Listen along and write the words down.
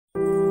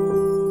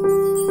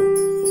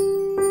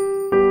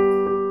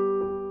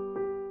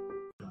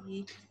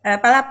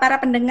Para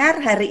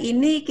pendengar, hari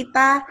ini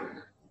kita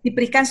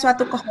diberikan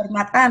suatu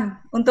kehormatan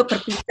untuk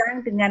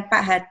berbincang dengan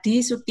Pak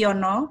Hadi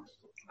Sutiono,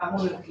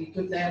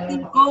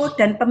 CEO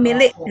dan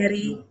pemilik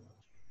dari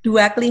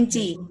Dua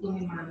Kelinci.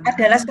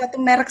 Adalah suatu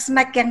merek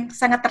snack yang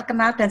sangat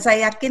terkenal dan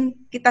saya yakin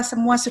kita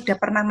semua sudah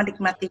pernah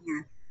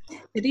menikmatinya.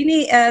 Jadi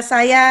ini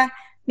saya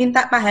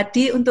minta Pak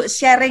Hadi untuk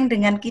sharing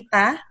dengan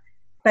kita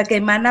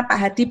bagaimana Pak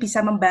Hadi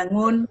bisa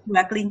membangun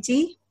Dua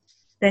Kelinci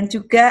dan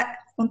juga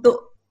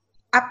untuk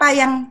apa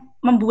yang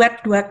membuat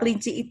Dua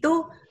Kelinci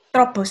itu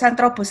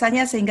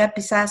terobosan-terobosannya sehingga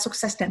bisa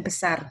sukses dan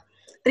besar.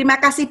 Terima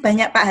kasih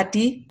banyak Pak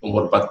Hadi.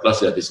 Umur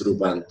 14 ya disuruh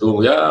bantu,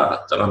 ya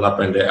celana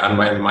pendekan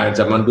main-main.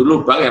 Zaman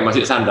dulu Bang ya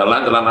masih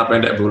sandalan, celana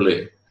pendek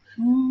boleh.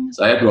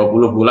 Saya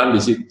 20 bulan di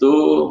situ,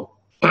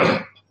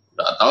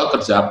 nggak tahu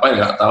kerja apa,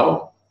 nggak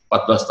tahu.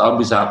 14 tahun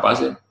bisa apa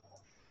sih.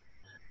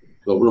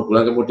 20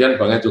 bulan kemudian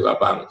banknya juga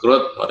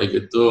bangkrut, mari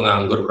gitu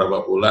nganggur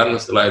berapa bulan.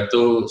 Setelah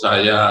itu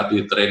saya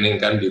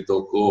ditrainingkan di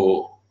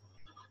toko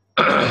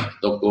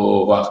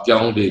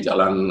Wakyong di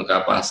Jalan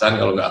Kapasan,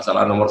 kalau nggak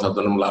salah nomor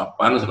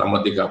 168,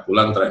 selama 3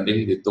 bulan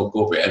training di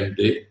toko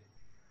BND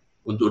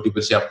untuk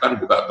dipersiapkan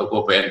buka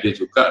toko BND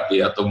juga di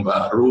Atom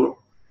Baru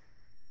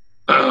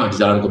di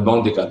Jalan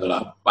Gembong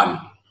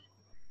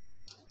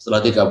 38.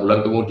 Setelah 3 bulan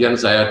kemudian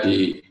saya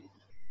di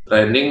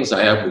training,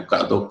 saya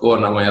buka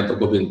toko namanya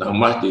Toko Bintang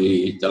Mas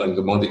di Jalan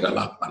Gembong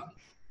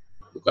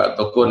 38. Buka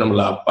toko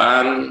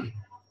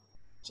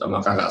 68 sama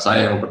kakak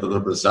saya yang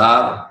betul-betul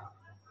besar.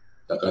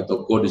 Jaga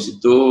toko di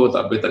situ,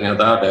 tapi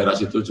ternyata daerah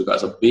situ juga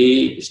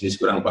sepi, bisnis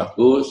kurang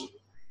bagus.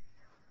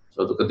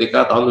 Suatu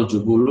ketika tahun 70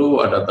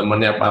 ada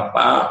temannya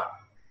Papa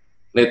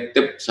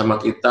nitip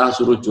sama kita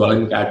suruh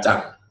jualin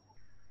kacang.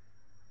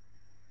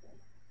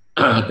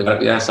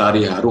 Dengarnya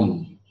Sari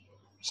Harum.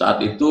 Saat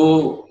itu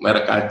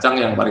merek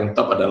kacang yang paling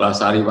top adalah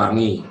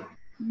Sariwangi.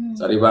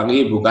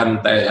 Sariwangi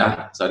bukan teh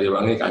ya,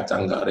 Sariwangi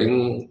kacang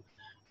garing.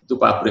 Itu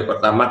pabrik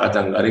pertama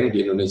kacang garing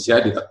di Indonesia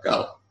di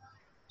Tegal.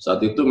 Saat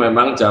itu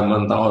memang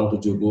zaman tahun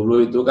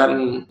 70 itu kan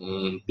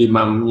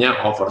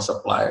demandnya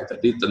oversupply,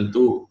 jadi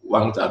tentu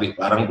uang cari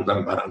barang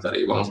bukan barang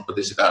cari uang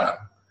seperti sekarang.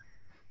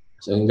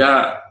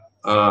 Sehingga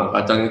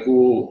kacang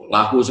itu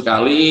laku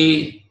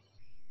sekali,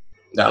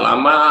 nggak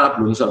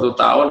lama, belum 1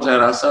 tahun saya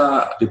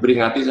rasa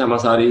diperingati sama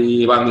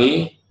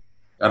Sariwangi,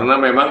 karena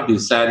memang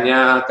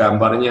desainnya,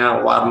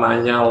 gambarnya,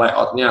 warnanya,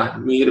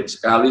 layoutnya mirip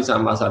sekali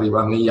sama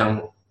Sariwangi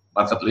yang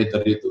market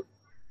leader itu.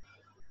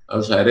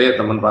 Lalu akhirnya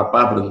teman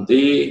Papa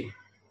berhenti.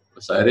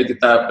 Akhirnya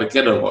kita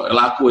pikir, kok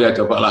laku ya,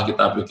 cobalah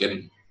kita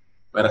bikin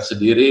merek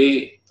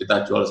sendiri,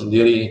 kita jual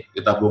sendiri,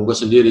 kita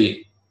bungkus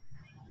sendiri.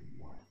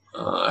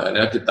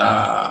 Akhirnya kita,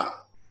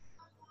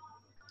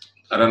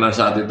 karena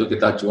saat itu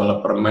kita jual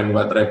permen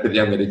White Rabbit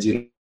yang dari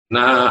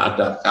Cina,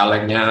 ada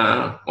kalengnya,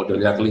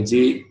 modelnya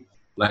kelinci,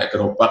 naik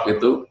gerobak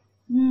itu,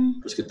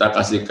 terus kita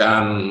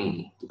kasihkan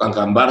tukang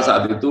gambar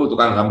saat itu,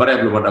 tukang gambar ya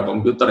belum ada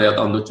komputer ya,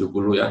 tahun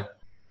 70 ya,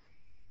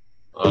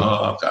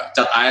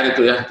 cat air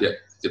itu ya,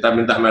 kita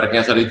minta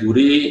mereknya Sari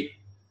Guri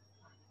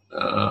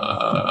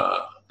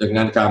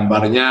dengan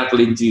gambarnya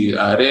kelinci.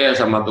 Akhirnya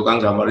sama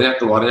tukang gambarnya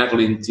keluarnya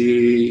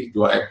kelinci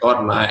 2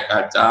 ekor naik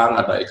kacang,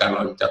 ada ikan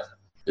loncat.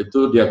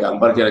 Itu dia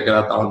gambar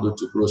kira-kira tahun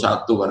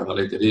 71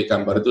 barangkali. Jadi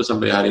gambar itu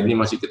sampai hari ini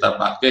masih kita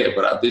pakai,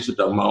 berarti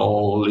sudah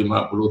mau 50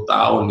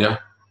 tahun ya.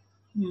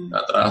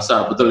 Nggak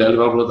terasa, betul ya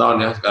 50 tahun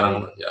ya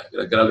sekarang ya,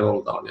 kira-kira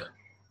 50 tahun ya.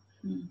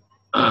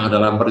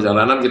 Dalam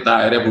perjalanan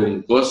kita akhirnya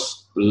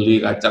bungkus, beli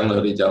kacang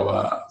dari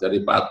Jawa,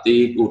 dari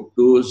Pati,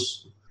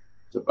 Kudus,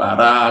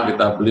 Jepara,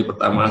 kita beli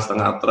pertama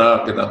 1/2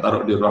 truk, kita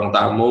taruh di ruang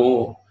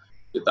tamu,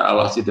 kita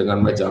awasi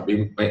dengan meja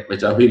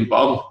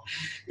pingpong,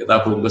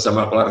 kita bungkus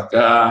sama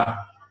keluarga.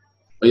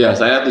 Oh iya,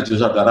 saya 7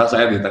 saudara,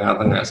 saya di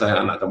tengah-tengah, saya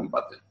anak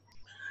keempat ya.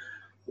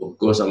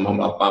 Bungkus sama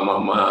papa,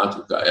 mama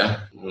juga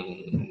ya.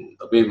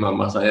 Tapi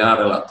mama saya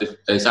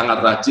relatif,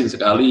 sangat rajin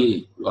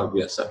sekali, luar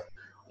biasa.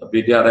 Tapi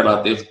dia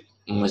relatif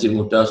masih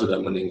muda, sudah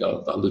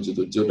meninggal tahun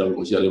 77 dalam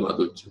usia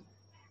 57.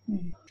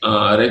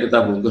 Akhirnya kita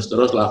bungkus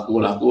terus,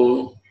 laku.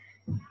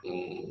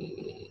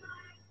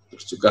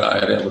 Terus juga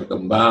akhirnya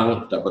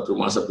berkembang, dapat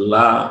rumah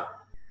sebelah.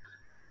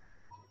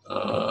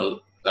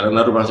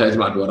 Karena rumah saya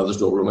cuma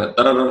 220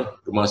 meter,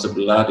 rumah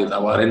sebelah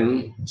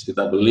ditawarin,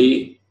 kita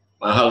beli,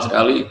 mahal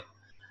sekali.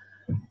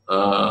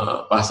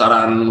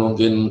 Pasaran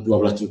mungkin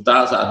 12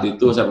 juta saat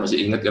itu, saya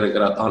masih ingat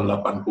kira-kira tahun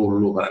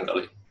 80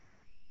 barangkali.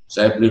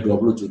 Saya beli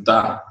 20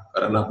 juta.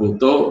 Karena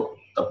butuh,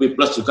 tapi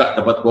plus juga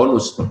dapat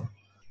bonus.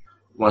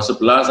 Rumah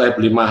sebelah saya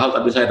beli mahal,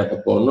 tapi saya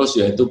dapat bonus,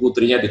 yaitu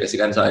putrinya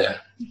dikasihkan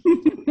saya.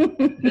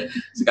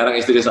 Sekarang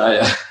istri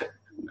saya.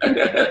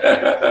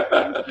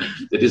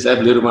 Jadi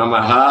saya beli rumah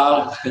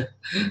mahal,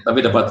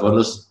 tapi dapat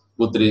bonus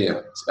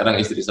putrinya. Sekarang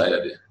istri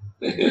saya dia.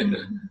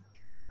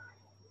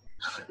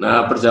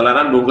 Nah,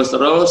 perjalanan bungkus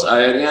terus,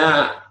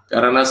 akhirnya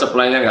karena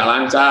supply-nya nggak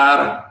lancar,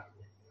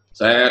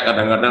 saya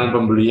kadang-kadang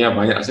pembelinya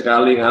banyak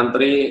sekali,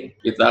 ngantri.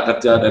 Kita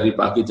kerja dari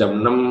pagi jam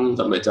 6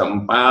 sampai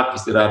jam 4,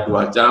 istirahat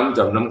 2 jam,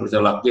 jam 6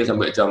 kerja lagi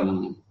sampai jam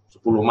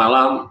 10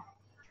 malam.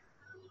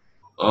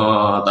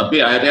 Tapi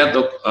akhirnya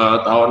untuk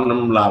tahun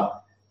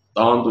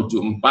tahun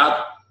 74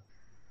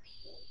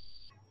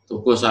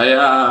 toko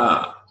saya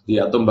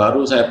di Atom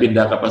Baru saya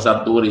pindah ke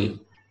Pasar Turi.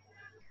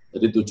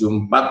 Jadi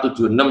 74,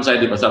 76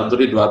 saya di Pasar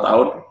Turi 2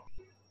 tahun.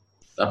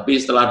 Tapi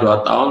setelah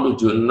 2 tahun,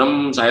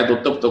 76 saya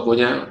tutup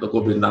tokonya,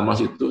 toko Bintang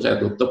Mas itu saya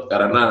tutup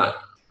karena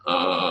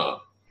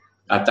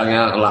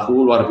kacangnya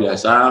laku luar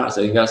biasa,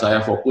 sehingga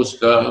saya fokus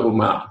ke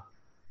rumah.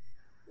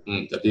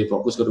 Jadi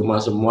fokus ke rumah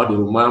semua, di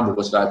rumah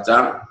bungkus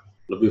kacang,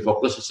 lebih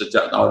fokus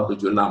sejak tahun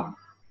 76.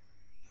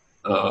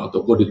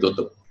 Toko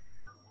ditutup.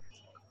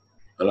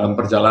 Dalam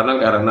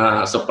perjalanan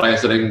karena supply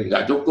sering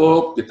nggak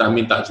cukup, kita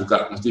minta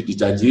juga mesti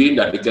dijanjiin,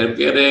 nggak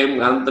dikirim-kirim,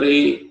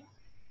 ngantri.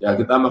 Ya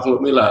kita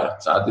maklumi lah,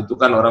 saat itu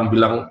kan orang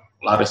bilang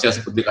larisnya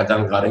seperti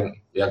kacang garing.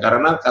 Ya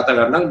karena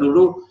kadang-kadang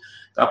dulu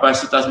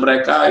kapasitas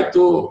mereka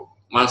itu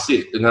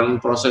masih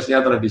dengan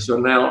prosesnya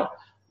tradisional,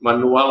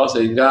 manual,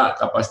 sehingga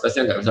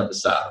kapasitasnya nggak bisa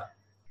besar.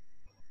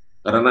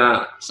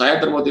 Karena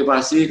saya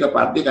termotivasi ke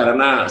Pati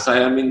karena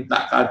saya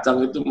minta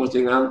kacang itu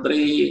mesti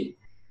ngantri.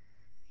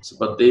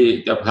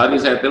 Seperti tiap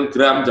hari saya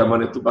telegram,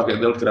 zaman itu pakai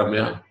telegram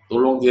ya,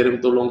 tolong kirim.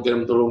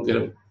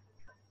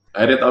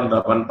 Akhirnya tahun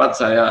 84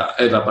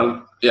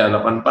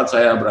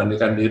 saya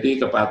beranikan diri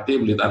ke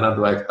Pati, beli tanah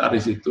 2 hektar di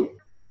situ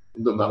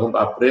untuk bangun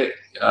pabrik.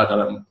 Ya,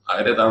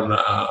 akhirnya tahun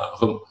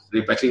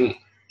repacking.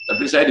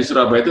 Tapi saya di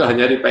Surabaya itu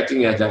hanya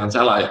repacking ya, jangan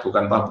salah ya,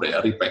 bukan pabrik ya,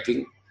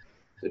 repacking.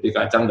 Jadi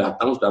kacang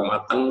datang sudah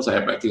matang,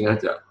 saya packing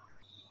aja.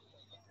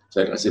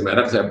 Saya kasih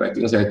merek, saya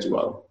packing, saya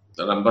jual.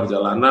 Dalam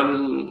perjalanan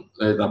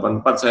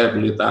 84 saya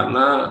beli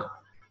tanah,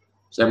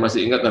 saya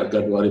masih ingat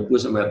harga 2.000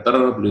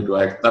 semeter, beli 2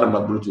 hektar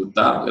 40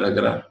 juta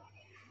kira-kira.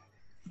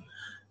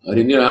 Hari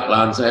ini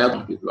lahan saya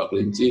di 2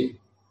 kelinci,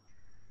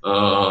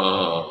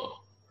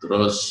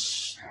 terus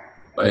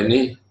apa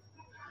ini?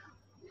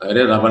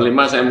 Akhirnya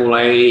 85 saya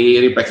mulai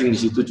repacking di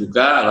situ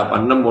juga,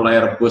 86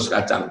 mulai rebus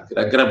kacang.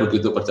 Kira-kira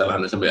begitu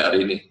perjalanan sampai hari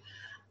ini.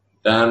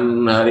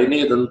 Dan hari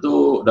ini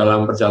tentu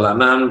dalam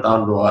perjalanan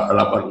tahun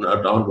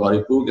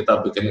 2000 kita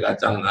bikin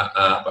kacang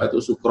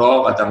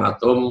sukro, kacang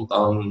atom,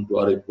 tahun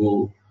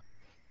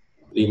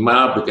 2005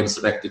 bikin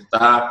snack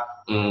TikTok,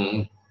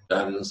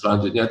 dan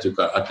selanjutnya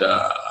juga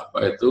ada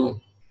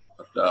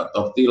ada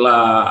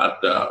tortilla,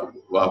 ada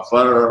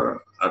wafer,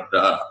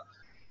 ada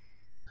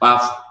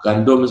puff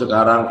gandum,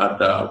 sekarang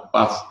ada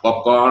puff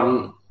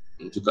popcorn,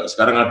 juga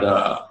sekarang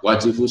ada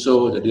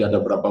wajifuso, jadi ada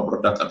beberapa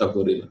produk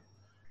kategori.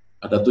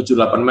 Ada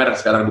 7-8 merek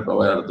sekarang di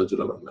bawah, ada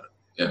 7-8 merek.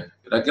 Ya,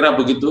 kira-kira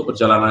begitu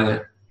perjalanannya.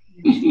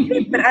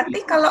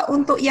 Berarti kalau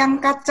untuk yang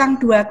kacang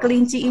 2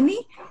 kelinci ini,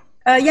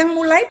 yang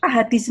mulai Pak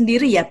Hadi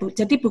sendiri ya, Bu?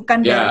 Jadi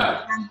bukan dari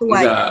orang tua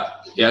ya?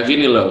 Ya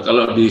gini loh,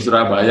 kalau di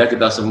Surabaya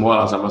kita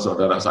semua sama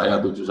saudara saya,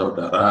 7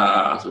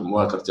 saudara,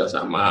 semua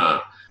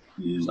kerjasama.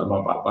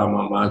 Sama papa,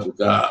 mama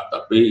juga.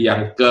 Tapi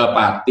yang ke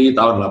Pati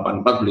tahun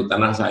 84 beli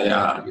tanah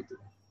saya gitu.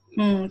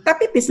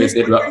 Tapi bisnis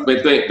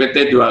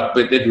PT 2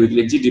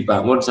 Kelinci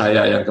dibangun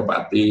saya yang ke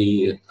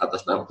Pati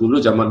atas nama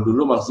zaman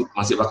dulu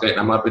masih pakai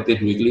nama PT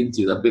 2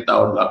 Kelinci, tapi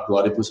tahun 2000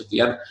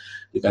 sekian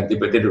diganti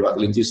PT 2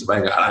 Kelinci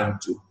supaya nggak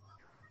rancu.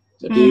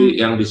 Jadi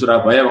yang di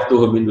Surabaya waktu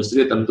home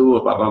industry tentu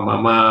papa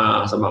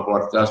mama sama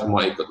keluarga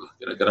semua ikut lah,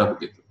 kira-kira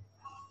begitu.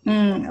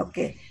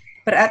 Oke.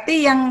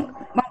 Berarti yang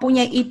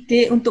mempunyai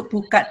ide untuk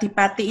buka di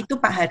Pati itu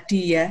Pak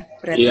Hadi ya?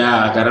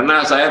 Iya,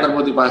 karena saya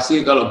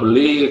termotivasi kalau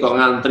beli kok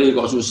ngantri,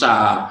 kok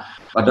susah.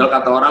 Padahal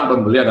kata orang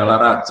pembeli adalah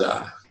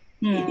raja.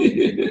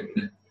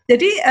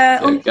 Jadi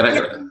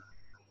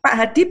Pak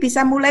Hadi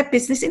bisa mulai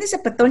bisnis ini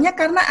sebetulnya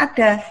karena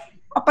ada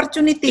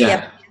opportunity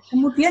ya.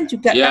 Kemudian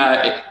juga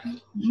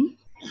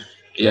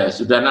ya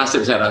sudah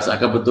nasib saya rasa.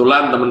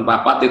 Kebetulan teman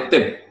papa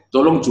titip,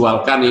 tolong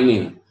jualkan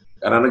ini.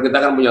 Karena kita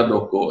kan punya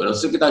toko,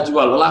 terus kita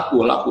jual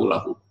laku.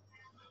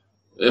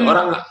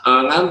 Orang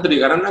ngantri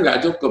karena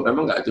nggak cukup,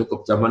 memang nggak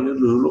cukup. Zaman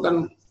dulu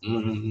kan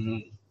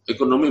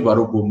ekonomi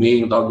baru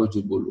booming tahun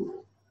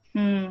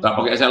 70. Nggak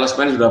pakai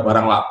salesman sudah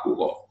barang laku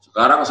kok.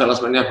 Sekarang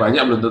salesman-nya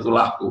banyak belum tentu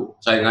laku,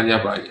 saingannya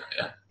banyak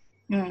ya.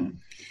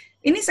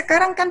 Ini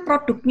sekarang kan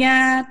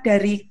produknya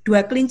dari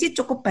 2 Kelinci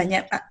cukup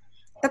banyak Pak.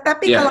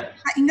 Tetapi kalau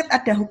kita ingat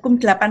ada hukum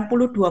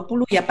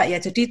 80-20 ya Pak ya,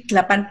 jadi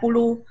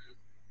 80%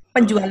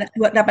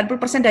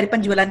 dari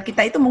penjualan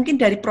kita itu mungkin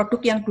dari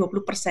produk yang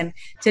 20%.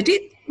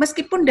 Jadi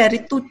meskipun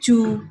dari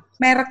 7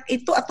 merek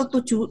itu atau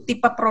 7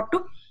 tipe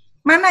produk,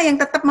 mana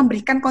yang tetap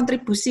memberikan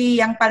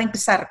kontribusi yang paling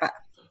besar, Pak?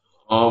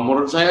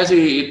 Menurut saya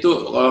sih itu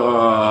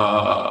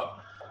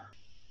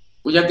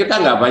punya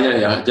kita nggak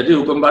banyak ya. Jadi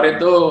hukum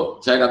Pareto,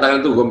 saya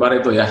katakan itu hukum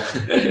Pareto ya.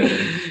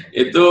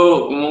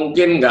 Itu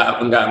mungkin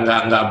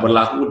nggak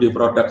berlaku di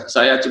produk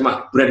saya.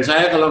 Cuma brand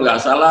saya kalau nggak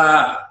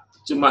salah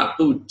cuma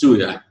 7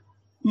 ya.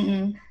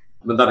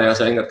 Bentar ya,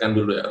 saya ingatkan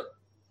dulu ya.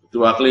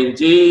 2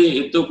 Kelinci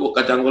itu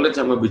kacang kulit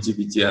sama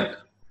biji-bijian.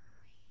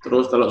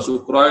 Terus kalau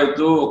sukro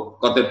itu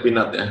coated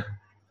peanut ya.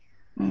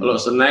 Kalau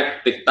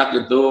snack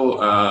TikTok itu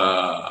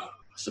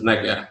snack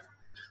ya.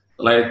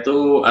 Setelah itu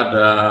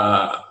ada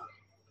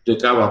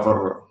DK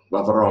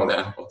wafer roll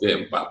ya.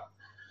 Oke,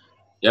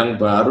 4. Yang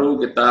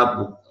baru kita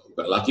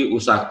buka lagi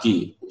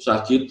Usagi.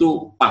 Usagi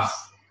itu puff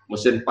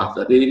mesin puff.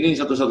 Jadi ini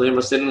satu-satunya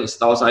mesin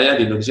setahu saya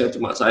di Indonesia,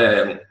 cuma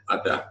saya yang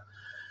ada.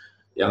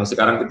 Yang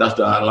sekarang kita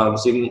sudah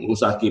launching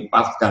Usagi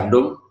puff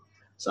gandum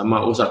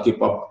sama Usagi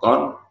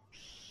popcorn,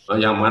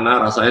 yang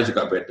mana rasanya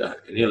juga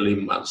beda. Ini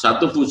 5.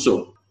 1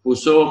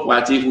 Fuso,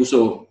 Kwaci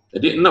Fuso.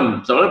 Jadi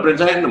 6, soalnya brand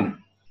saya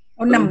 6.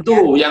 Oh, 6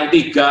 tentu ya?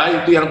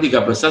 Yang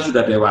 3 besar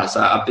sudah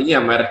dewasa,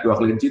 artinya merek Dua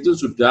Kelinci itu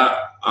sudah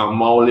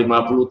mau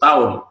 50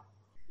 tahun.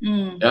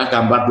 Ya,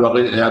 gambar Dua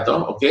Kelinci ya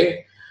toh,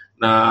 oke.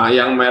 Nah,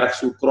 yang merek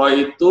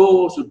Sukroi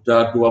itu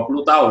sudah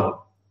 20 tahun.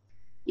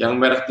 Yang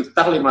merek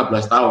TikTok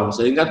 15 tahun.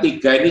 Sehingga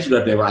 3 ini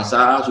sudah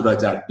dewasa, sudah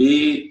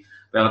jadi,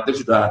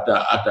 relatif sudah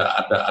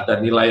ada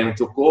nilai yang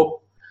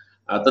cukup.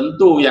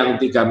 Tentu yang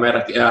 3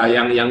 merek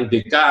yang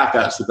DK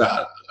agak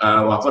suka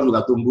wafer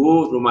juga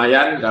tumbuh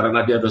lumayan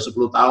karena dia udah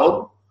 10 tahun.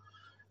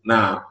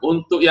 Nah,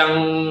 untuk yang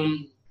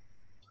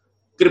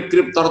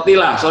krip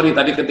tortilla, sorry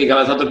tadi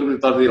ketinggalan 1 krip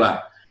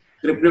tortilla.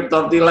 Krip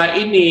tortilla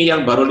ini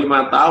yang baru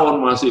 5 tahun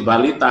masih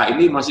balita,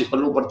 ini masih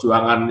perlu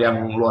perjuangan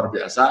yang luar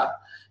biasa,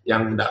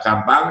 yang tidak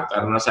gampang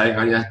karena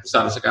saingannya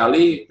besar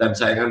sekali dan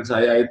saingan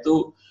saya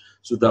itu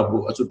sudah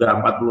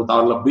 40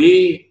 tahun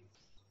lebih.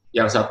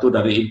 Yang satu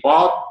dari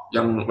import,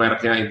 yang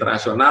mereknya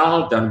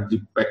internasional dan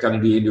dipegang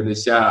di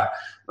Indonesia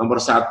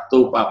nomor 1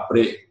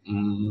 pabrik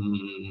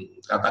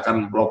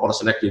katakan pelopor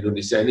snack di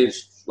Indonesia. Ini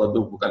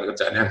suatu bukan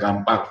kerjaan yang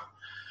gampang.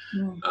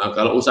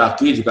 Kalau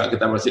Usagi juga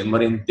kita masih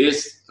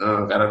merintis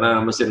karena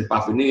mesin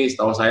puff ini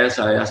setahu saya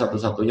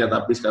satu-satunya,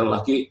 tapi sekali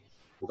lagi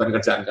bukan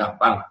kerjaan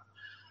gampang.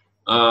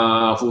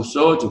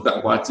 Fuso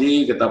juga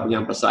Kwaci, kita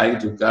punya pesaing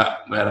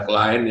juga merek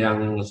lain yang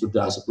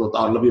sudah 10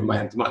 tahun lebih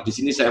main. Cuma di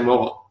sini saya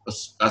mau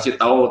kasih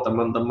tahu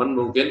teman-teman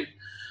mungkin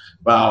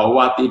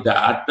bahwa tidak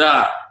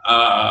ada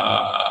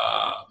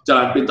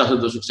jalan pintas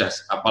untuk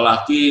sukses,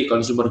 apalagi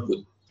consumer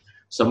good.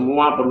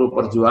 Semua perlu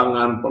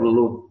perjuangan,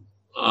 perlu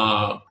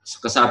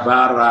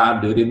kesabaran,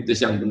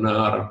 dirintis yang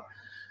benar.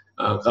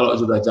 Kalau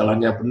sudah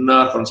jalannya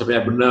benar,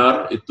 konsepnya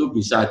benar, itu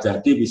bisa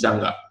jadi, bisa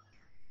enggak.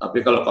 Tapi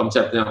kalau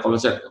konsepnya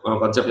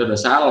udah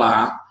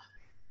salah,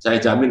 saya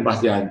jamin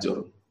pasti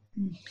hancur.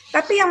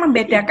 Tapi yang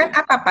membedakan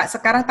apa Pak?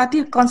 Sekarang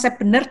tadi konsep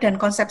benar dan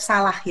konsep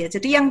salah ya.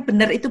 Jadi yang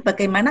benar itu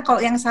bagaimana,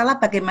 kalau yang salah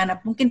bagaimana?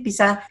 Mungkin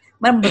bisa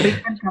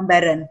memberikan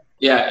gambaran.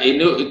 Ya,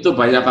 itu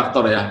banyak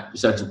faktor ya.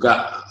 Bisa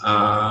juga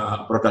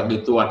produk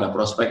itu ada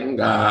prospek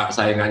enggak,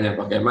 saingannya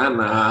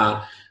bagaimana,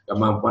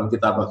 kemampuan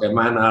kita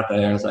bagaimana,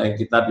 daya saing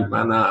kita di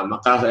mana.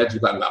 Maka saya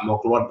juga nggak mau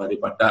keluar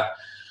daripada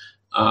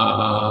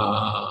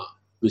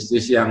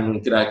bisnis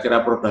yang kira-kira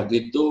produk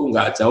itu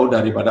nggak jauh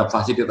daripada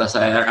fasilitas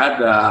saya yang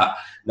ada,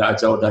 nggak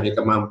jauh dari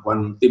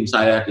kemampuan tim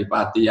saya di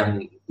Pati yang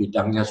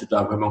bidangnya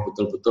sudah memang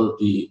betul-betul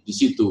di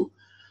situ.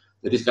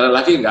 Jadi sekali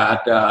lagi nggak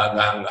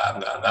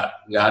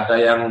ada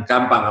yang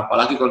gampang,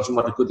 apalagi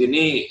consumer good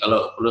ini.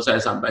 Kalau perlu saya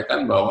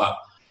sampaikan bahwa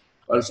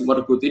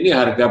consumer good ini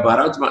harga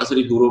barang cuma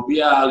Rp1.000,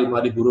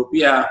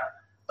 Rp5.000,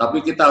 tapi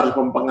kita harus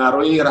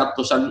mempengaruhi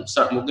ratusan,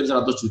 mungkin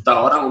 100 juta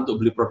orang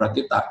untuk beli produk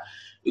kita.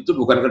 Itu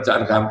bukan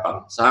kerjaan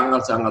gampang,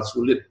 sangat-sangat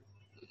sulit.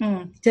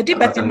 Jadi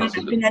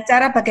dengan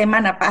cara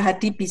bagaimana Pak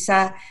Hadi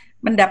bisa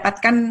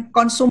mendapatkan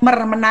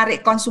konsumer,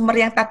 menarik konsumer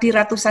yang tadi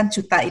ratusan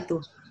juta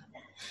itu?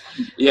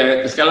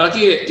 Ya, sekali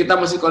lagi kita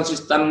mesti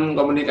konsisten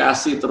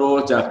komunikasi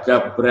terus,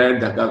 jaga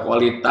brand, jaga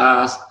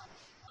kualitas,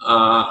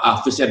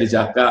 avisnya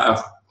dijaga,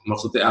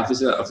 maksudnya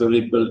avis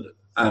available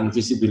and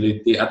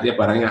visibility, artinya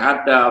barangnya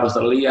ada, harus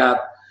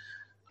terlihat.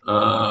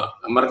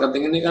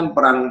 Marketing ini kan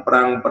perang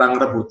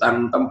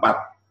rebutan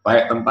tempat.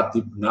 Baik tempat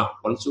di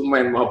benak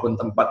konsumen maupun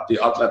tempat di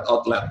outlet.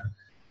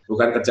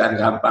 Bukan kerjaan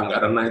gampang,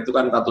 karena itu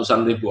kan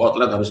ratusan ribu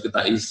outlet harus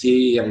kita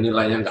isi yang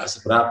nilainya nggak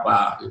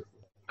seberapa.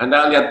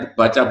 Anda lihat,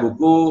 baca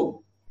buku,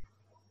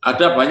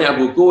 ada banyak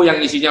buku yang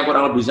isinya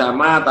kurang lebih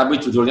sama,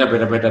 tapi judulnya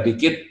beda-beda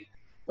dikit.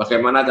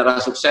 Bagaimana cara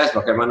sukses,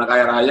 bagaimana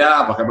kaya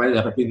raya, bagaimana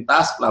cara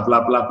pintas, bla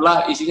bla bla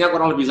bla, isinya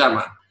kurang lebih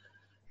sama.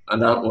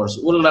 Anda harus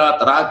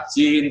ulet,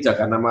 rajin,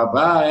 jaga nama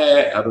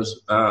baik,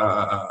 harus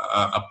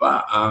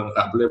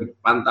nggak boleh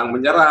pantang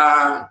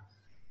menyerah,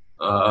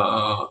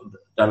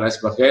 dan lain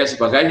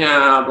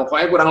sebagainya.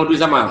 Pokoknya kurang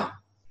lebih sama.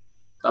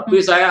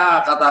 Tapi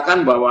saya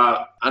katakan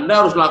bahwa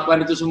Anda harus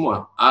melakukan itu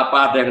semua.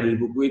 Apa ada yang di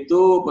buku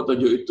itu,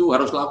 petunjuk itu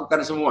harus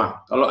lakukan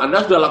semua. Kalau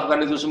Anda sudah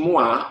lakukan itu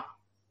semua,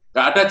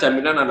 nggak ada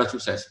jaminan Anda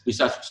sukses.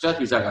 Bisa sukses,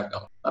 bisa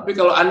gagal. Tapi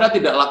kalau Anda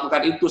tidak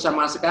lakukan itu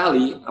sama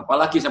sekali,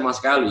 apalagi sama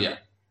sekali ya,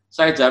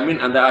 saya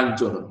jamin Anda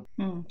hancur.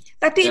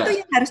 Tadi ya. Itu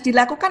yang harus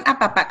dilakukan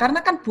apa Pak?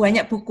 Karena kan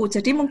banyak buku,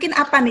 jadi mungkin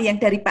apa nih yang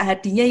dari Pak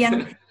Hadinya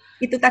yang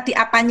itu tadi,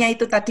 apanya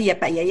itu tadi ya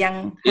Pak ya?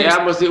 Yang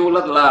ya mesti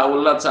ulet,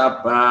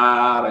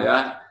 sabar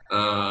ya.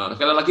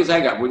 Sekali lagi saya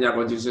nggak punya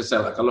kunci sukses.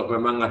 Kalau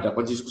memang ada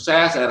kunci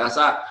sukses, saya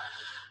rasa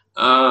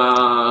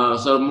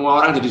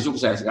semua orang jadi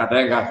sukses, nggak ada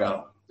yang gagal.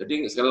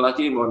 Jadi sekali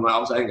lagi mohon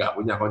maaf, saya nggak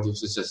punya kunci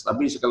sukses.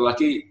 Tapi sekali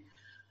lagi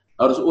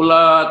harus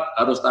ulet,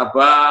 harus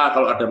tabah.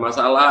 Kalau ada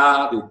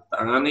masalah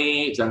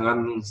ditangani,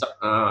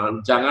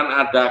 jangan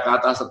ada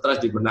kata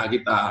stres di benak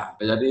kita.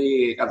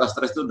 Jadi kata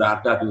stres itu udah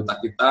ada di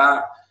otak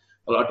kita.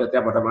 Kalau ada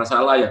tiap ada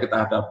masalah ya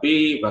kita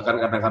hadapi.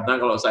 Bahkan kadang-kadang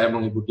kalau saya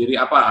menghibur diri,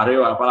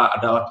 Aryo,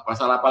 ada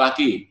masalah apa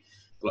lagi?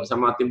 Kalau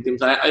sama tim-tim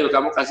saya, ayo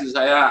kamu kasih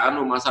saya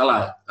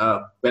masalah,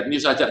 bad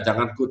news saja,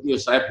 jangan good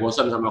news. Saya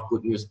bosan sama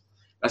good news.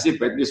 Kasih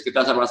bad news,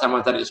 kita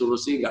sama-sama cari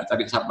solusi, nggak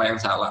cari siapa yang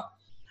salah.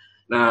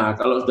 Nah,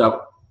 kalau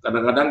sudah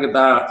kadang-kadang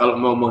kita kalau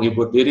mau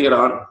menghibur diri,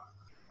 Ron,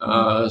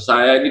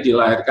 saya ini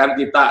dilahirkan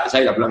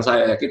saya nggak bilang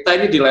kita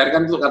ini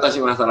dilahirkan untuk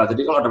atasi masalah.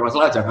 Jadi kalau ada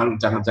masalah jangan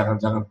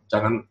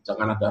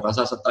ada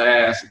rasa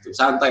stres, itu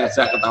santai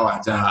aja,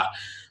 ketawa aja.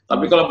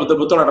 Tapi kalau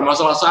betul-betul ada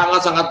masalah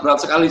sangat-sangat berat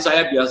sekali,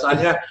 saya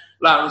biasanya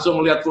langsung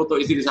lihat foto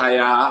istri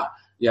saya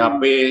di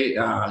HP,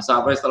 ya,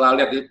 sampai setelah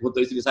lihat foto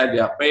istri saya di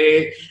HP,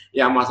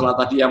 yang masalah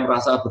tadi yang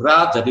merasa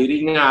berat jadi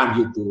ringan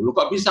gitu. Lu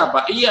kok bisa,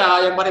 Pak?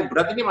 Iya, yang paling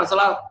berat ini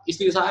masalah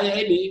istri saya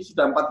ini,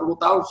 sudah 40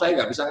 tahun saya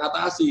nggak bisa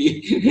ngatasi.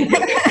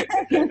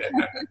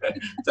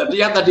 Jadi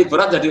yang tadi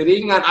berat jadi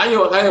ringan,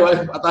 ayo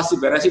atasi,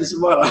 beresin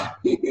semua lah.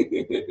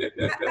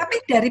 Tapi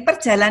dari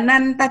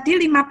perjalanan tadi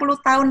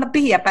 50 tahun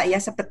lebih ya Pak ya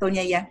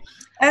sebetulnya ya.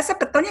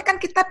 Sebetulnya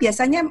kan kita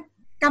biasanya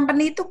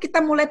company itu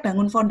kita mulai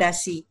bangun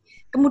fondasi.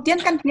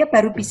 Kemudian kan dia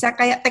baru bisa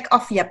kayak take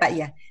off ya Pak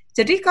ya.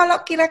 Jadi kalau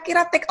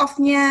kira-kira take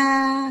off-nya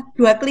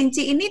Dua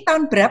Kelinci ini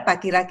tahun berapa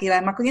kira-kira?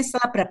 Maksudnya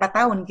setelah berapa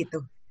tahun gitu?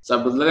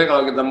 Sebetulnya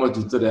kalau kita mau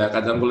jujur ya,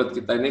 kacang kulit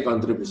kita ini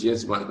kontribusinya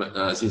cuma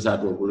sisa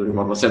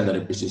 25%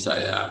 dari bisnis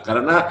saya.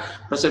 Karena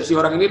persepsi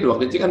orang ini Dua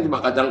Kelinci kan cuma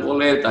kacang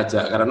kulit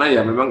aja. Karena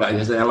ya memang nggak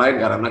ada yang lain,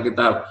 karena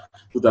kita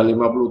sudah 50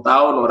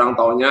 tahun orang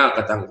taunya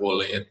kacang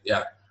kulit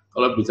ya.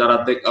 Kalau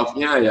bicara take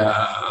off-nya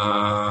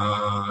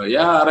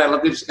ya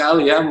relatif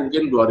sekali ya,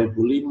 mungkin 2005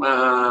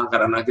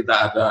 karena kita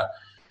ada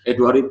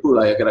 2000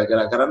 lah ya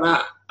kira-kira,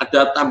 karena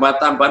ada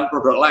tambahan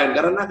produk lain.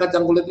 Karena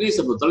kacang kulit ini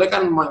sebetulnya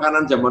kan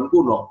makanan zaman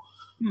kuno.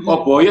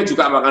 Koboya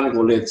juga makan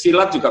kulit,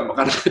 silat juga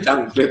makan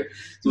kacang kulit.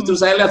 Justru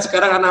saya lihat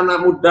sekarang anak-anak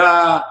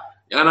muda,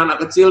 yang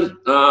anak-anak kecil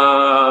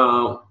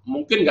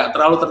mungkin nggak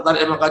terlalu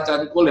tertarik sama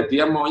kacang kulit.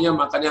 Dia maunya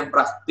makan yang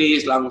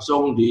praktis,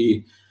 langsung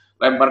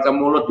dilempar ke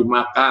mulut,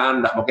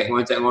 dimakan, nggak pakai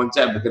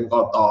ngocek-ngocek, bikin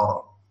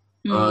kotor.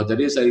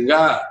 Jadi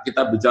sehingga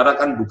kita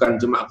bicarakan bukan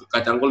cuma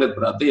kacang kulit,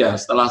 berarti ya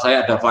setelah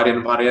saya ada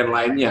varian-varian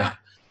lainnya.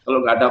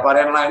 Kalau nggak ada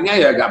varian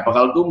lainnya ya nggak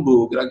bakal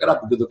tumbuh, kira-kira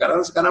begitu.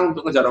 Karena sekarang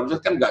untuk ngejar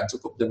omset kan nggak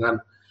cukup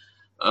dengan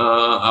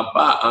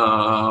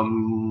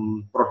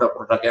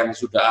produk-produk yang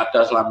sudah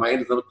ada selama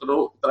ini,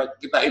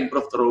 kita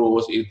improve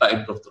terus,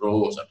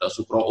 ada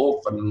Supro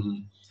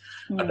Oven,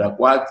 ada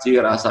kuaci,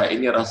 rasa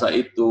ini, rasa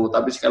itu,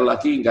 tapi sekali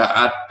lagi nggak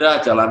ada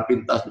jalan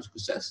pintas untuk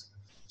sukses.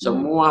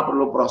 Semua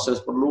perlu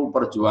proses, perlu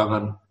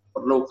perjuangan,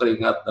 perlu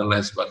keringat dan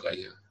lain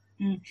sebagainya.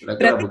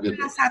 Kira-kira berarti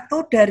begitu. salah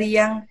satu dari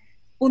yang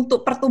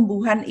untuk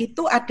pertumbuhan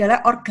itu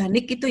adalah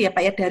organik itu ya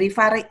Pak ya, dari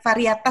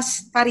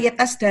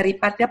varietas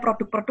daripada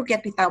produk-produk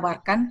yang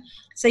ditawarkan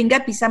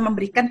sehingga bisa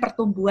memberikan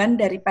pertumbuhan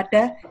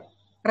daripada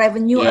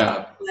revenue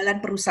atau penjualan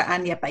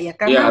perusahaan ya Pak ya.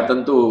 Karena, ya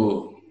tentu.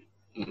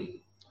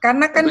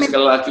 Karena kan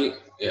sekali lagi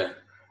ya.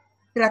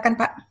 Silakan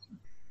Pak.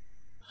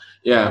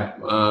 Ya,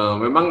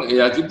 memang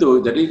ya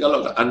gitu. Jadi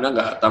kalau Anda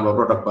nggak tambah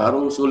produk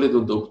baru, sulit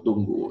untuk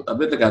tumbuh.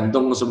 Tapi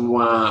tergantung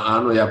semua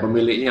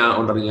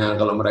pemiliknya, ownernya.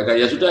 Kalau mereka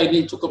ya sudah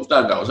ini cukup,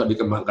 sudah nggak usah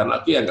dikembangkan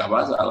lagi ya nggak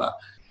masalah.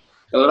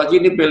 Kalau lagi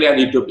ini pilihan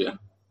hidup ya,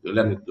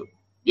 pilihan hidup.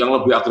 Yang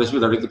lebih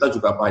agresif dari kita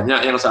juga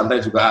banyak, yang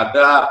santai juga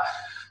ada.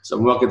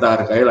 Semua kita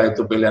hargai lah,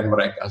 itu pilihan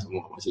mereka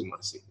semua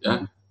masing-masing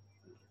ya.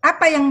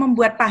 Apa yang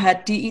membuat Pak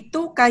Hadi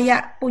itu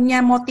kayak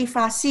punya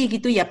motivasi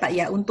gitu ya Pak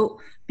ya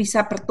untuk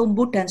bisa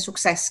bertumbuh dan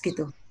sukses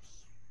gitu?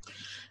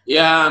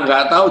 Ya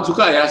nggak tahu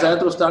juga ya, saya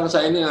terus terang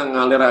saya ini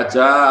ngalir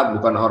aja,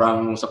 bukan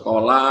orang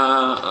sekolah,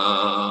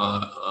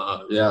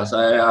 ya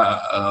saya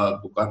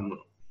bukan,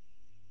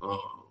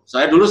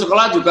 saya dulu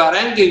sekolah juga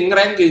ranking,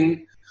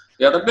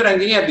 ya tapi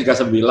rankingnya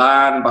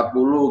 39,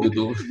 40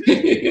 gitu.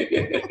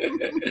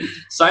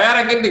 Saya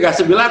ranking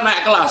 39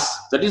 naik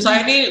kelas, jadi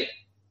saya ini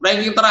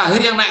ranking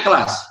terakhir yang naik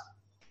kelas.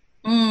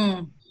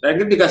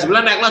 Ranking 39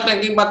 naik kelas,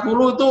 ranking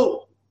 40 itu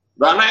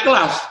udah naik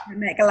kelas.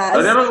 Naik kelas.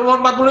 Dan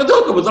nomor 40 itu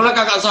kebetulan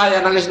kakak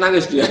saya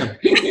nangis-nangis dia.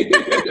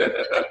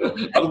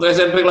 Waktu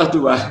SMP kelas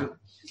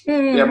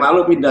 2. Dia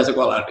malu pindah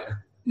sekolah dia.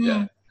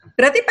 Ya.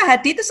 Berarti Pak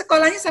Hadi itu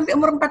sekolahnya sampai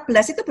umur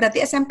 14 itu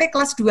berarti SMP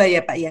kelas 2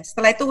 ya Pak ya?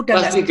 Setelah itu udah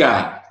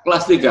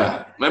kelas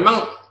 3.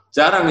 Memang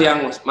jarang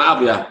yang, maaf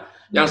ya,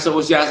 yang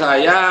seusia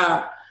saya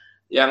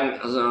yang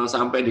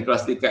sampai di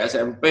kelas 3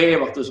 SMP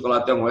waktu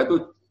sekolah Tionghoa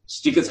itu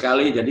sedikit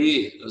sekali.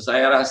 Jadi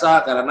saya rasa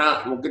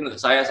karena mungkin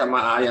saya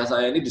sama ayah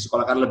saya ini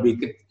disekolahkan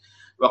lebih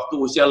waktu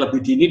usia lebih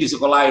dini di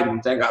sekolah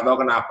lain. Saya nggak tahu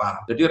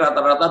kenapa. Jadi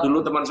rata-rata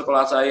dulu teman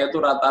sekolah saya itu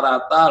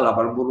rata-rata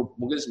 80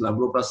 mungkin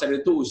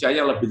 90% itu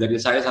usianya lebih dari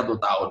saya 1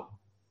 tahun.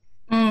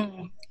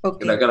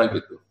 Okay. Kira-kira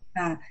gitu.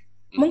 Nah,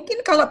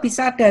 mungkin kalau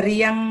bisa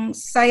dari yang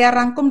saya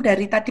rangkum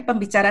dari tadi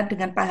pembicaraan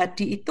dengan Pak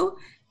Hadi itu,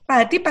 Pak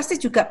Hadi pasti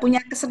juga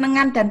punya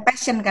kesenangan dan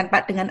passion kan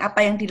Pak dengan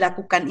apa yang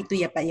dilakukan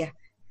itu ya Pak ya?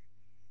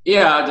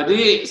 Iya,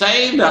 jadi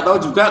saya nggak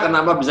tahu juga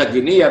kenapa bisa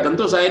gini ya.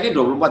 Tentu saya ini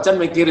 24 jam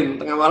mikirin,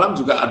 tengah malam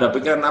juga ada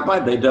pikiran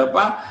apa, ada ide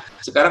apa.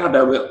 Sekarang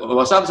ada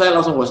WhatsApp, saya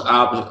langsung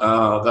WhatsApp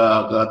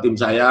ke tim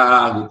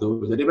saya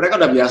gitu. Jadi mereka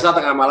udah biasa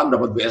tengah malam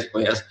dapat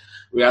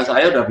WA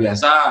saya udah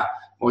biasa,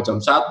 mau jam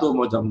 1,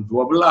 mau jam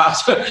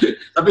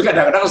 12. Tapi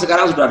kadang-kadang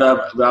sekarang sudah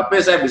ada HP,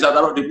 saya bisa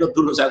taruh di note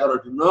dulu, saya taruh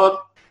di note,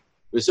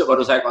 besok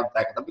baru saya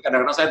kontak. Tapi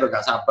kadang-kadang saya udah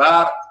nggak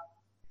sabar.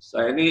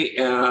 Saya ini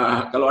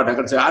kalau ada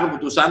kerjaan,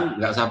 putusan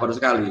nggak sabar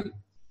sekali.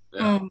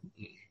 Ya.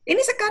 Ini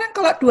sekarang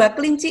kalau Dua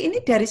Kelinci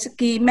ini dari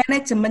segi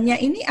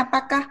manajemennya ini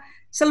apakah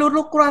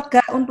seluruh keluarga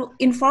untuk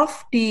involve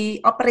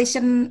di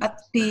operation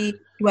di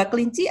Dua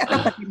Kelinci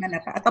atau bagaimana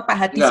Pak? Atau Pak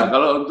Hadi? Enggak,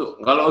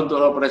 kalau untuk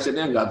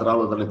operationnya nggak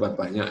terlalu terlibat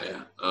banyak ya.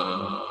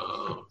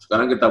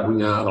 Sekarang kita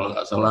punya kalau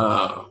nggak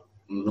salah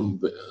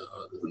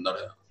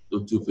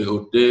 7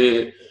 VOD,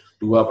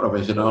 2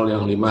 profesional,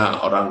 yang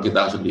 5 orang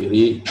kita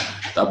sendiri.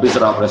 Tapi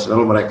secara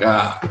operasional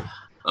mereka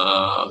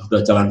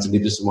sudah jalan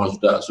sendiri semua,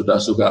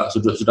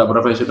 sudah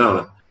profesional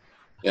lah.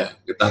 Ya,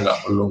 kita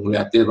nggak perlu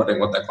ngeliatin pada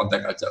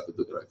kontak-kontak aja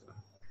gitu kira-kira.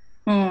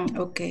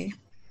 Oke.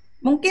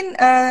 Mungkin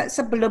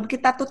sebelum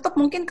kita tutup,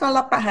 mungkin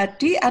kalau Pak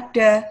Hadi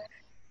ada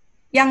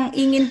yang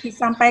ingin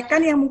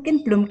disampaikan yang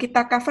mungkin belum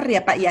kita cover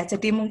ya Pak ya.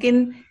 Jadi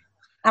mungkin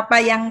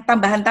apa yang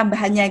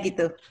tambahan-tambahannya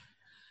gitu.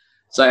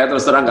 Saya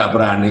terus terang nggak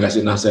berani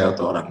kasih nasihat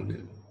orang.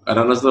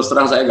 Karena terus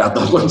terang saya nggak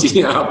tahu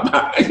kuncinya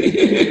apa.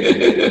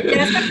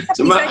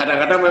 Cuma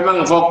kadang-kadang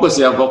memang fokus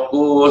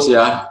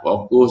juga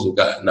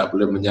nggak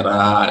boleh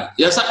menyerah.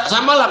 Ya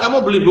sama lah,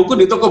 kamu beli buku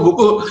di toko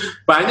buku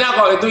banyak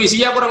kok, itu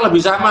isinya kurang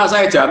lebih sama.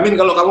 Saya jamin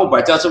kalau kamu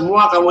baca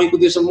semua, kamu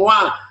ikuti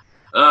semua,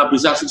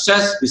 bisa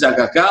sukses, bisa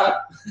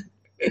gagal.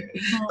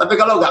 Tapi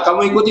kalau nggak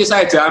kamu ikuti,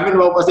 saya jamin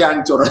mau pasti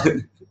hancur.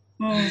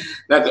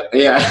 Nah,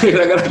 ya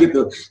kira-kira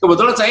gitu.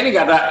 Kebetulan saya ini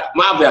nggak ada,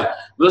 maaf ya,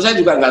 kebetulan saya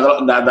juga nggak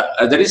ada.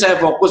 Jadi saya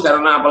fokus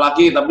karena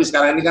apalagi, tapi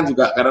sekarang ini kan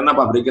juga karena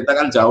pabrik kita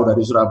kan jauh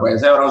dari Surabaya.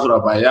 Saya orang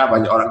Surabaya,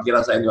 banyak orang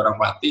kira saya ini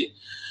orang Pati.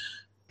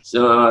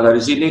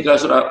 Dari sini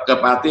ke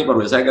Pati,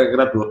 pabrik saya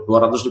kira-kira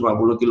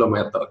 250 km.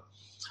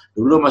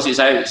 Dulu masih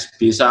saya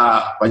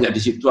bisa banyak di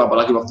situ,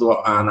 apalagi waktu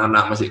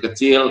anak-anak masih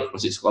kecil,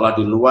 masih sekolah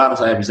di luar,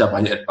 saya bisa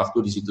banyak waktu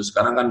di situ.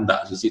 Sekarang kan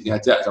enggak, di sini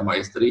aja sama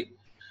istri.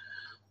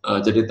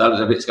 Jadi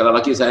sekali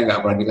lagi saya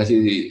nggak berani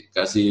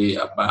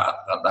kasih apa,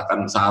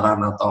 katakan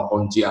saran atau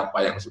kunci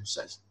apa yang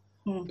sukses.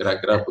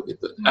 Kira-kira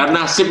begitu.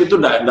 Nasib itu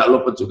enggak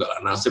luput juga.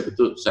 Nasib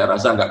itu saya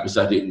rasa nggak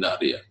bisa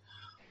dihindari ya.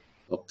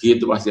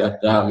 Begitu pasti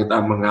ada, kita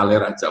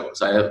mengalir aja.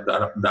 Saya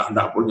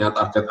enggak punya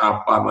target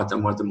apa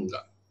macam-macam,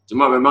 enggak.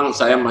 Cuma memang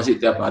saya masih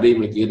tiap hari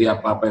mikirin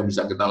apa yang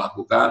bisa kita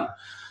lakukan,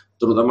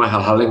 terutama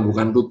hal-hal yang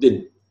bukan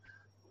rutin.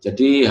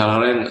 Jadi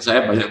hal-hal yang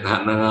saya banyak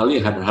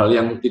mengenali hal-hal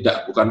yang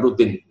bukan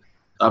rutin.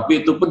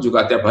 Tapi itu pun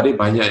juga tiap hari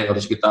banyak yang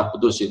harus kita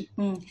putusin.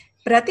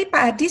 Berarti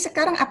Pak Hadi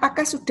sekarang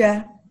apakah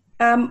sudah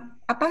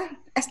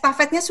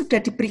estafetnya sudah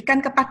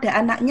diberikan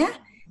kepada anaknya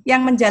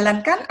yang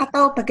menjalankan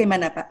atau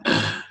bagaimana Pak?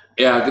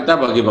 Ya,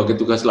 kita bagi-bagi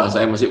tugas lah.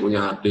 Saya masih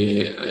punya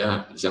adik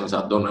ya, yang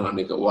satu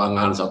menangani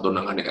keuangan, satu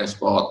menangani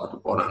ekspor, ada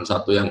ponakan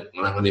satu yang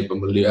menangani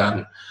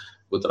pembelian.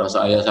 Putra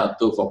saya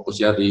satu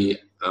fokusnya di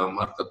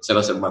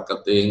sales and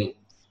marketing.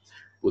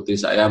 Putri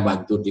saya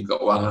bantu di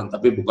keuangan,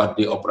 tapi bukan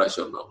di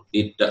operasional.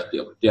 Tidak,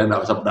 dia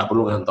nggak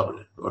perlu ngantor.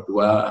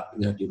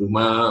 Dua-duanya di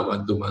rumah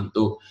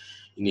bantu-bantu.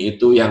 Ini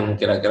itu yang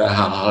kira-kira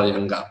hal-hal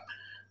yang nggak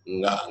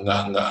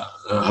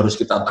harus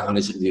kita tangani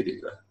sendiri.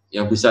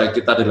 Yang bisa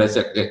kita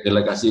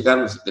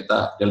delegasikan,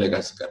 kita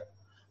delegasikan.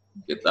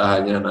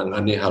 Kita hanya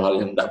nangani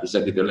hal-hal yang tidak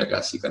bisa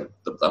didelegasikan,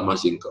 terutama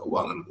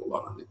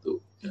keuangan itu.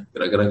 Ya,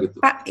 kira-kira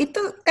gitu. Pak, itu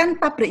kan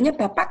pabriknya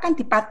Bapak kan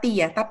di Pati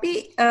ya,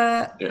 tapi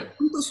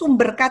untuk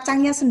sumber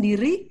kacangnya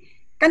sendiri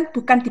kan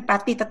bukan di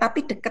Pati,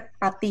 tetapi dekat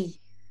Pati.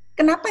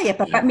 Kenapa ya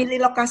Bapak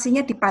milih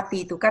lokasinya di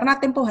Pati itu? Karena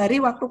tempo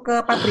hari waktu ke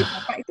pabrik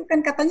Bapak itu kan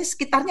katanya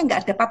sekitarnya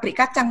nggak ada pabrik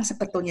kacang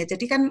sebetulnya.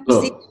 Jadi kan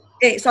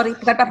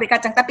bukan pabrik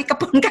kacang, tapi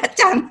kebun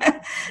kacang.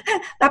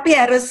 Tapi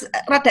harus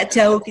rada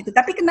jauh gitu.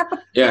 Tapi kenapa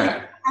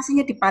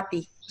lokasinya di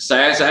Pati?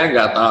 Saya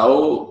nggak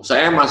tahu.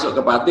 Saya masuk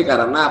ke Pati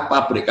karena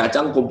pabrik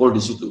kacang kumpul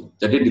di situ.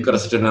 Jadi di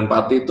Keresidenan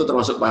Pati itu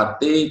termasuk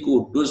Pati,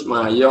 Kudus,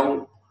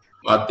 Mayong,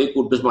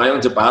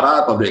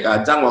 Jepara, pabrik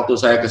kacang. Waktu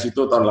saya ke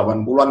situ tahun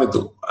 80-an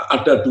itu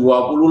ada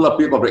 20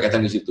 lebih pabrik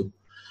kacang di situ.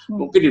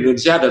 Mungkin di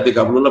Indonesia ada 30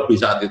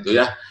 lebih saat itu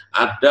ya.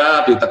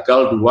 Ada di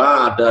Tegal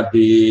 2, ada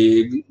di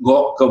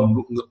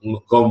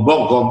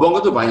Gombong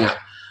itu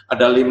banyak.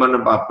 Ada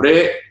 5-6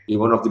 pabrik, di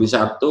Wonogiri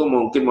 1,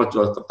 mungkin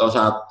Mojokerto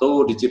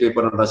 1, di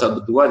Cirebon ada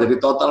 1-2,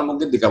 jadi total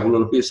mungkin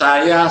 30 lebih.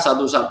 Saya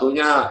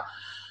satu-satunya,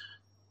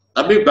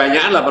 tapi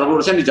banyak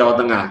 80% di Jawa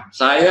Tengah.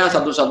 Saya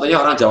satu-satunya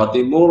orang Jawa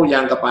Timur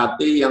yang ke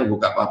Pati yang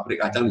buka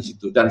pabrik kacang di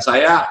situ. Dan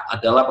saya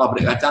adalah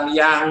pabrik kacang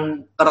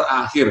yang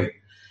terakhir.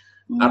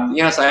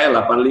 Artinya saya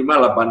 85,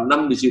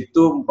 86 di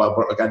situ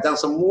pabrik kacang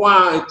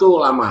semua itu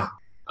lama.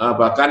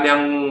 Bahkan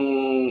yang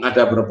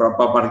ada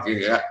beberapa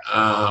pabrik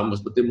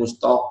seperti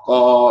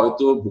Mustoko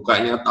itu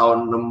bukanya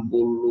tahun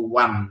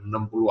 60-an,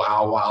 60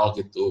 awal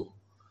gitu.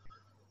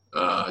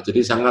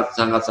 Jadi sangat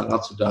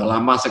sudah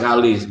lama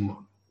sekali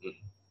semua.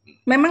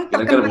 Memang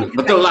terkenal.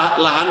 Betul,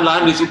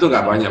 lahan di situ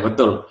nggak banyak,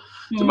 betul.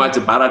 Cuma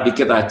Jepara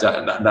dikit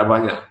aja, nggak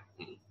banyak.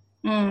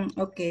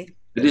 Oke.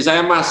 Jadi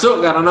saya masuk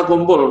karena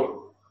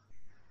kumpul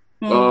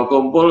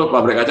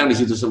pabrik kacang di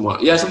situ semua.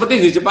 Ya seperti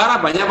di Jepara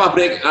banyak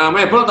pabrik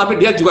mebel, tapi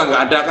dia juga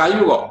nggak ada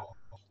kayu kok.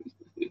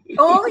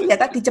 Oh iya,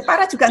 tadi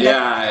Jepara juga nggak.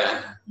 Ya.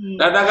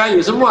 Nggak ada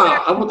kayu semua.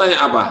 Kamu tanya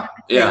apa?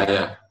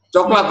 Ya.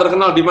 Coklat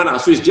terkenal di mana?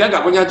 Swiss, dia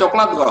nggak punya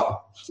coklat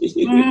kok.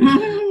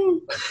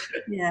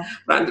 Ya.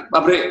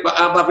 Pabrik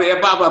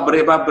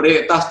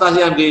tas-tas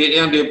yang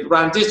di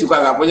Prancis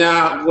juga nggak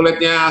punya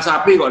kulitnya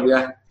sapi kok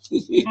dia.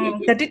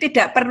 Jadi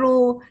tidak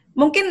perlu,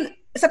 mungkin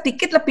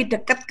sedikit lebih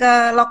dekat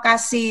ke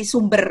lokasi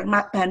sumber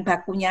bahan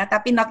bakunya,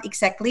 tapi not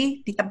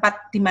exactly di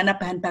tempat di mana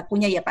bahan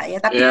bakunya ya Pak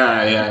ya. Tapi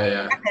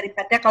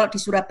daripada kalau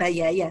di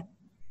Surabaya ya.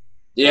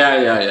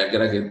 Iya,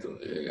 kira gitu.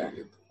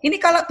 Ini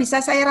kalau bisa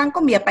saya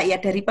rangkum ya Pak ya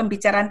dari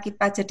pembicaraan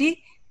kita. Jadi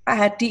Pak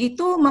Hadi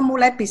itu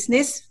memulai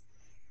bisnis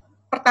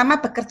pertama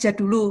bekerja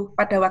dulu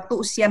pada waktu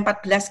usia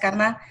 14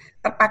 karena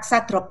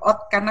terpaksa drop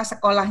out karena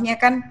sekolahnya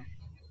kan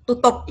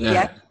tutup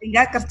ya,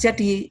 sehingga kerja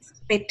di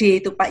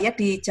PD itu Pak ya,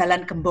 di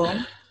Jalan Gembong,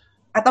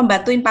 atau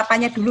bantuin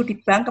papanya dulu di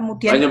bank,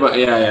 kemudian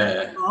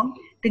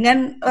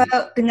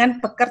dengan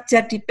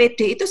bekerja di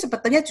PD itu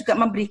sebetulnya juga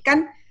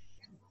memberikan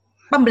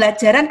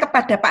pembelajaran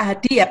kepada Pak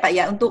Hadi ya Pak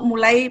ya, untuk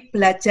mulai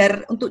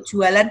belajar untuk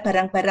jualan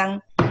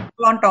barang-barang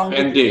kelontong.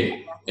 PND,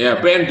 gitu. Ya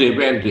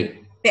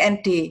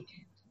PND.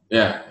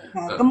 Ya.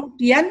 Nah,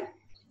 kemudian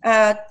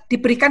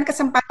diberikan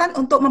kesempatan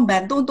untuk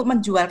membantu untuk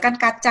menjualkan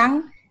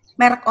kacang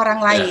merek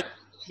orang lain.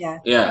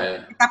 Ya.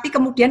 Tapi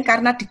kemudian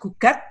karena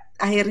digugat,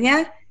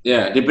 akhirnya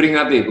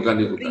diperingati, bukan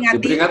digugat.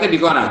 Diperingati di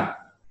koran.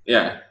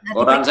 Ya,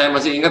 koran saya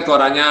masih ingat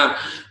korannya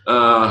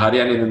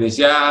Harian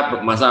Indonesia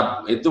masa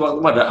itu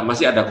waktu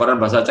masih ada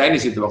koran bahasa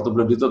Chinese itu waktu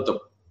belum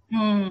ditutup.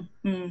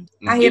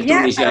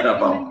 Akhirnya itu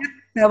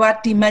bahwa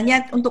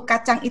demand-nya untuk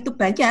kacang itu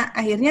banyak,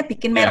 akhirnya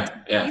bikin merek.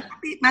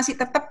 Tapi masih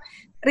tetap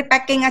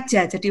repacking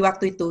aja jadi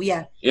waktu itu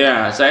ya.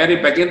 Ya, saya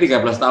repacking 13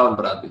 tahun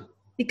berarti.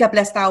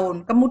 13 tahun.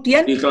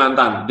 Kemudian di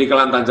Kelantan,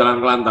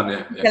 Jalan Kelantan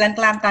ya. Jalan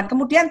Kelantan.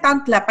 Kemudian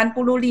tahun 85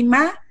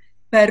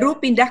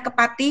 baru pindah ke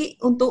Pati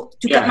untuk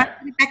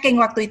juga repacking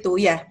waktu itu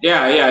ya.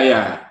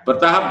 Iya.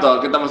 Bertahap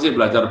toh, kita mesti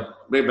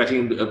belajar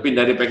repacking,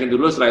 pindah repacking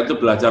dulu, setelah itu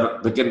belajar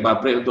bikin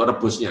pabrik untuk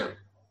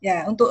rebusnya.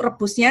 Ya, untuk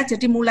rebusnya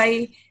jadi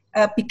mulai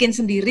bikin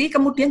sendiri,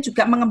 kemudian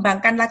juga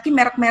mengembangkan lagi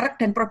merek-merek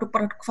dan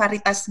produk-produk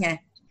varietasnya.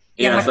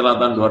 Iya,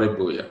 setelah tahun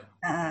 2000 ya.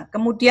 Nah,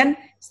 kemudian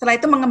setelah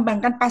itu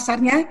mengembangkan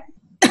pasarnya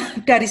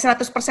dari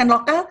 100%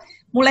 lokal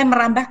mulai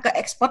merambah ke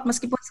ekspor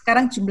meskipun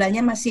sekarang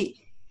jumlahnya masih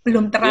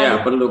belum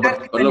terlalu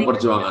perlu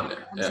perjuangan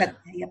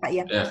ya Pak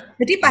ya.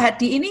 Jadi Pak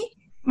Hadi ini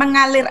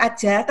mengalir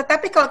aja,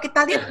 tetapi kalau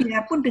kita lihat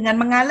dia pun dengan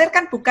mengalir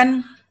kan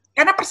bukan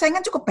karena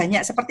persaingan cukup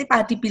banyak seperti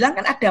Pak Hadi bilang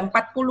kan ada 40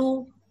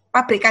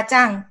 pabrik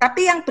kacang,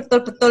 tapi yang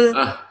betul-betul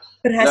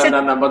berhasil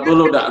dan 40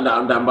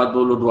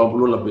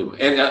 20 lebih.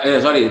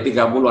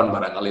 30-an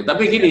barangkali.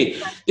 Tapi gini,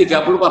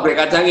 30 pabrik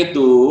kacang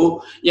itu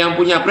yang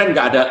punya brand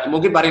nggak ada,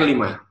 mungkin paling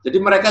 5. Jadi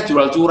mereka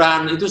jual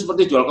curan, itu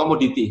seperti jual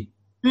komoditi.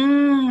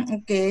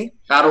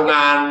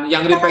 Karungan,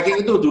 yang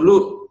repacking itu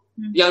dulu,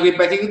 yang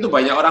repacking itu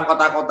banyak orang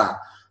kota-kota.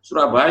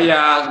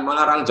 Surabaya,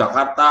 Semarang,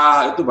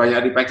 Jakarta, itu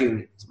banyak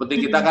repacking.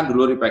 Seperti kita kan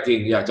dulu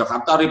repacking. Ya,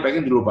 Jakarta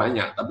repacking dulu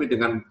banyak, tapi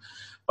dengan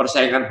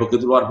persaingan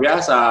begitu luar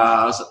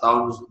biasa,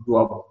 setahun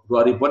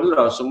 2000-an itu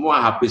semua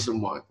habis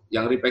semua.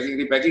 Yang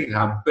repacking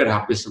hampir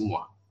habis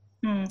semua.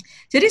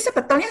 Jadi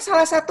sebetulnya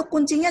salah satu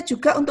kuncinya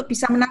juga untuk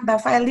bisa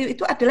menambah value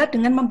itu adalah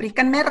dengan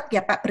memberikan merek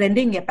ya Pak,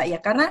 branding ya Pak ya.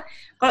 Karena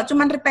kalau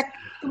cuma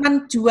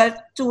jual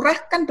curah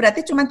kan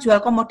berarti cuma jual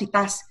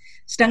komoditas.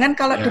 Sedangkan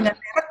kalau dengan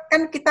merek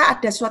kan kita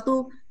ada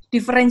suatu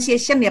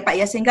differentiation ya Pak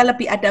ya, sehingga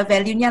lebih ada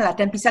value-nya lah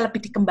dan bisa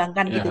lebih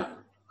dikembangkan gitu.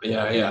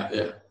 Iya.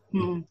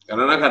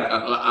 Karena kan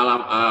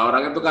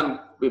orang itu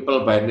kan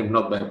people by name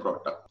not by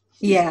product.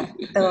 Iya,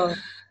 betul.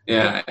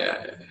 Iya.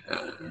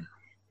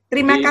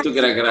 Terima kasih. Itu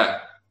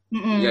kira-kira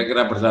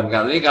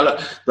berjalan ini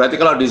berarti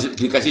kalau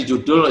dikasih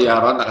judul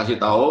ya Ron tak kasih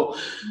tahu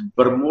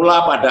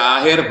bermula pada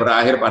akhir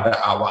berakhir pada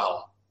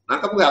awal.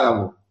 Nangkep nggak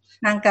kamu?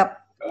 Nangkep.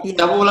 Iya.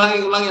 Kamu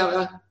ulangi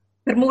ya.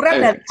 Bermula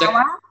dari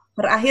awal,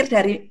 berakhir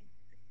dari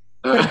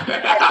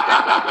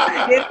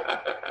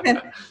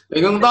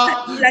bingung toh?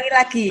 Ulangi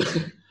lagi.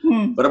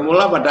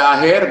 Bermula pada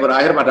akhir,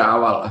 berakhir pada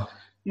awal.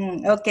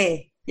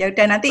 Oke. Ya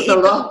udah nanti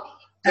betul itu.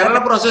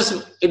 Karena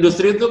proses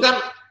industri itu kan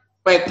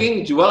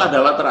packing jual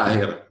adalah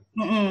terakhir.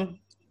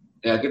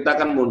 Ya kita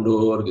kan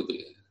mundur gitu.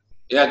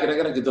 Ya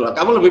kira-kira gitulah.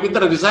 Kamu lebih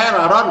pintar dari saya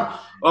lah, Ron.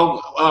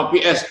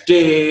 PhD,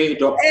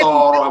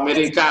 doktor,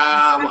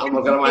 Amerika,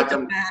 segala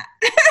macam.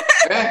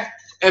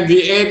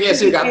 MBA,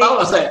 PhD, nggak tahu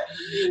lah saya.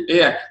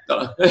 Iya.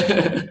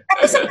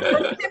 Tapi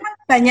sebenarnya memang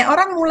banyak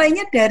orang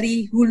mulainya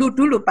dari hulu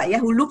dulu, Pak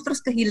ya. Hulu terus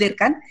ke hilir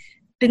kan.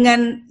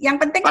 Dengan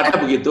yang penting pada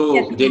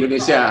begitu di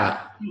Indonesia.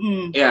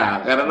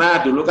 Ya,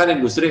 karena dulu kan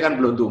industri kan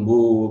belum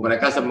tumbuh.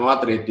 Mereka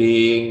semua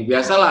trading.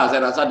 Biasalah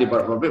saya rasa di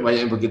pabrik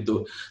banyak yang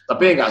begitu.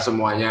 Tapi nggak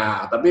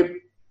semuanya.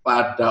 Tapi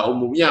pada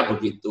umumnya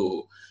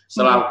begitu.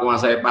 Setelah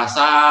menguasai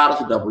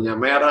pasar, sudah punya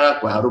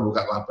merek, baru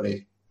buka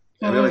pabrik.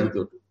 Karena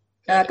gitu.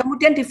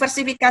 Kemudian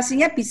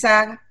diversifikasinya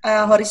bisa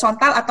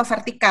horizontal atau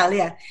vertikal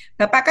ya.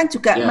 Bapak kan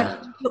juga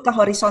menuju ke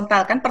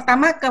horizontal kan.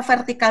 Pertama ke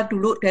vertikal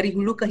dulu dari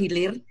hulu ke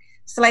hilir.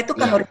 Setelah itu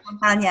ke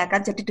horizontalnya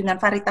kan. Jadi dengan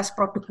varietas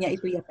produknya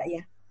itu ya Pak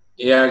ya.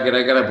 Iya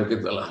kira-kira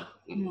begitulah.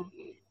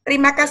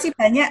 Terima kasih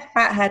banyak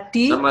Pak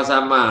Hadi.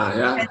 Sama-sama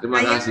ya.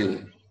 Terima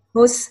kasih.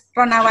 Host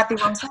Ronawati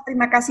Wongso,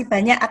 terima kasih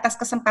banyak atas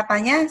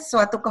kesempatannya.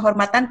 Suatu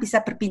kehormatan bisa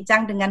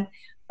berbincang dengan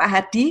Pak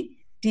Hadi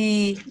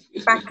di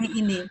pagi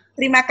ini.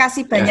 Terima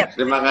kasih banyak.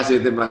 Terima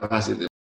kasih.